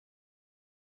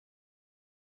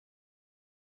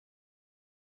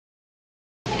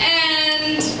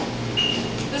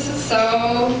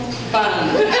so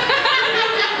fun.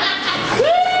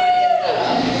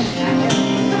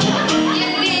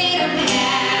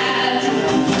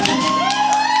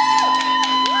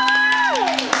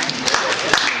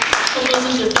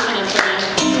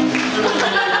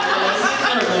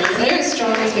 They're as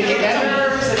strong as we could get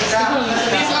them.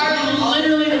 These are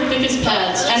literally the biggest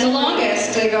pads. And the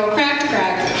longest, they go crack to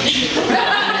crack.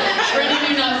 For any of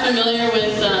you not familiar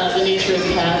with the nature of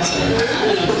pads,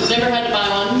 never had to buy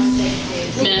one.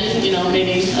 Men,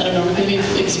 maybe, I don't know, maybe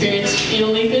experienced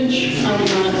anal leakage. I'm not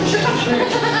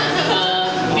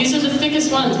sure. These are the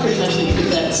thickest ones, pretty much, that you can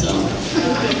get, so.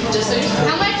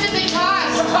 How much did they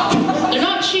cost? They're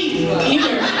not cheap,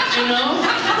 either,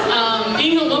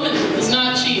 Being a woman is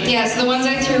not cheap. Yeah, so the ones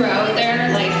I threw out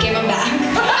there, like, give them back.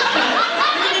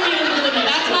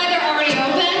 That's why they're already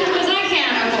open, because I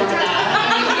can't afford that.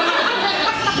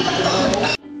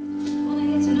 Wanna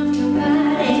get to know your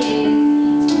body.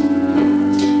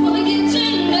 Wanna get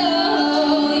to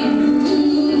know you.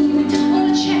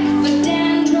 Wanna check for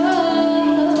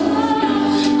dandruff.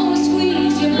 Wanna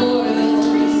squeeze your boils.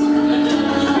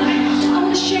 I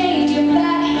wanna shave your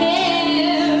back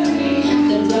hair.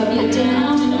 Then rub you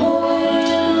down in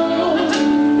oil.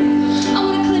 I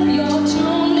wanna clip your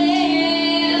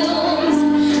toenails.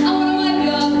 I wanna wipe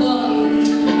your bum.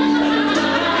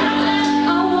 I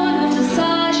wanna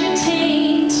massage your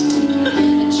taint.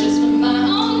 Just for my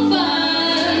own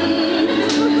fun.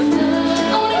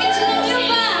 I wanna get to know your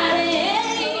body.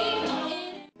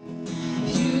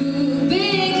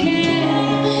 Pubic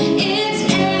hair,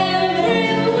 it's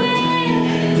everywhere.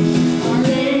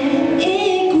 Let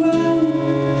it grow.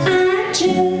 I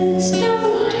just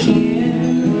don't care.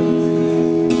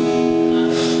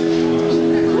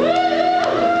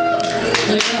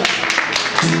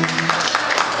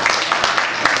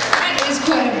 That is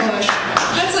quite a bush.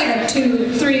 That's like a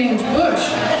 2-3 inch bush.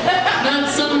 Now,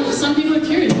 some people are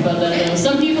curious about that, though.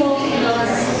 Some people,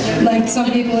 Like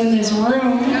some people in this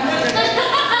room.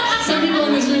 some people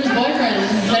in this room's boyfriend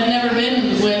had never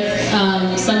been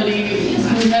with somebody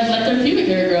who had let their pubic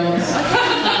hair grow.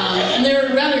 And they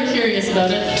were rather curious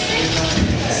about it.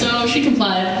 So she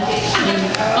complied.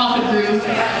 And off it grew.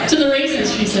 To the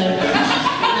races, she said.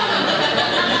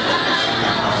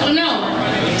 I don't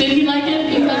know. Did he like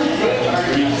it? You liked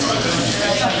it? Yes,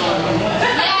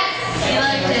 I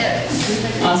liked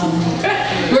it. Awesome.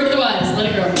 Word of the wise, let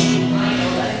it grow.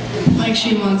 Like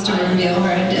she wants to reveal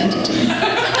her identity.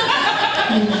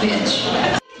 You bitch.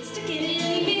 Stick it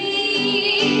in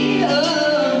me,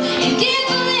 oh, and give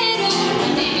a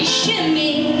little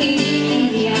shimmy.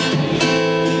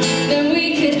 Then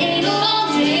we could anal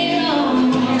all day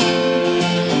long.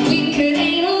 We could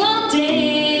anal all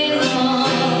day long.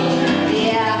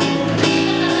 Yeah.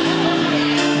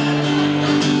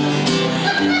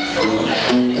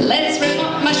 Let's rip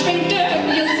up my sphincter.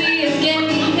 You'll see it's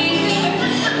getting bigger.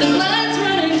 The blood's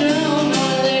running down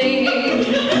my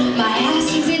leg. My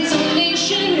ass is its own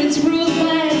nation. It's ruled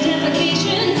by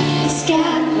defecation.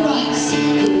 Scat rocks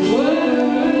the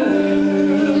world.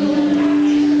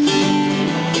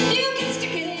 You can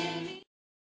stick it in me.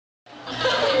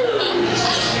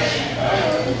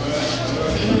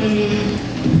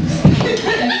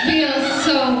 It feels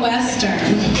so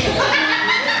Western.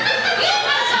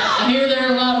 I hear there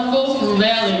are a lot of folks from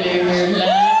Valley View here.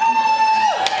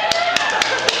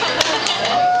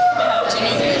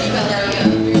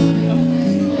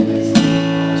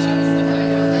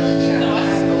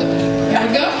 There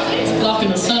we go. It's blocking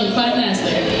the sun quite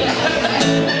nicely.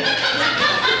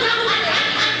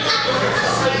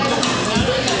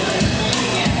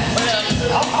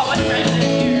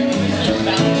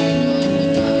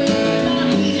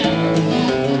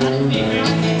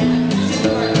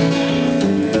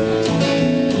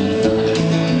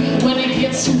 When it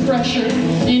gets some pressure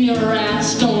in your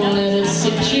ass, don't let it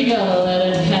sit, you gotta let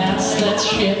it pass, that's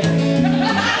shit.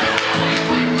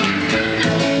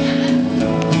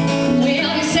 Well,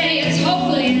 you say it's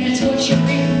holy and it's what you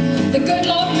read. The good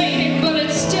Lord made it, but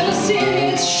it's still a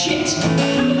sin. It's shit.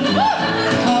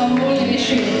 Holy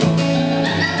shit.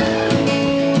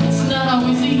 It's not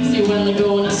always easy when the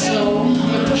going is slow.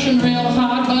 You're pushing real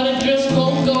hard, but it just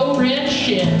won't go red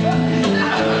shit.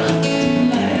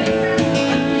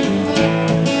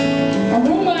 A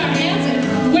rumor has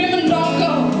it women don't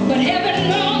go, but heaven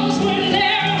knows when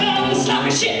they're on the stock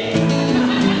of shit.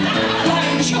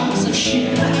 Like chunks of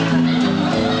shit.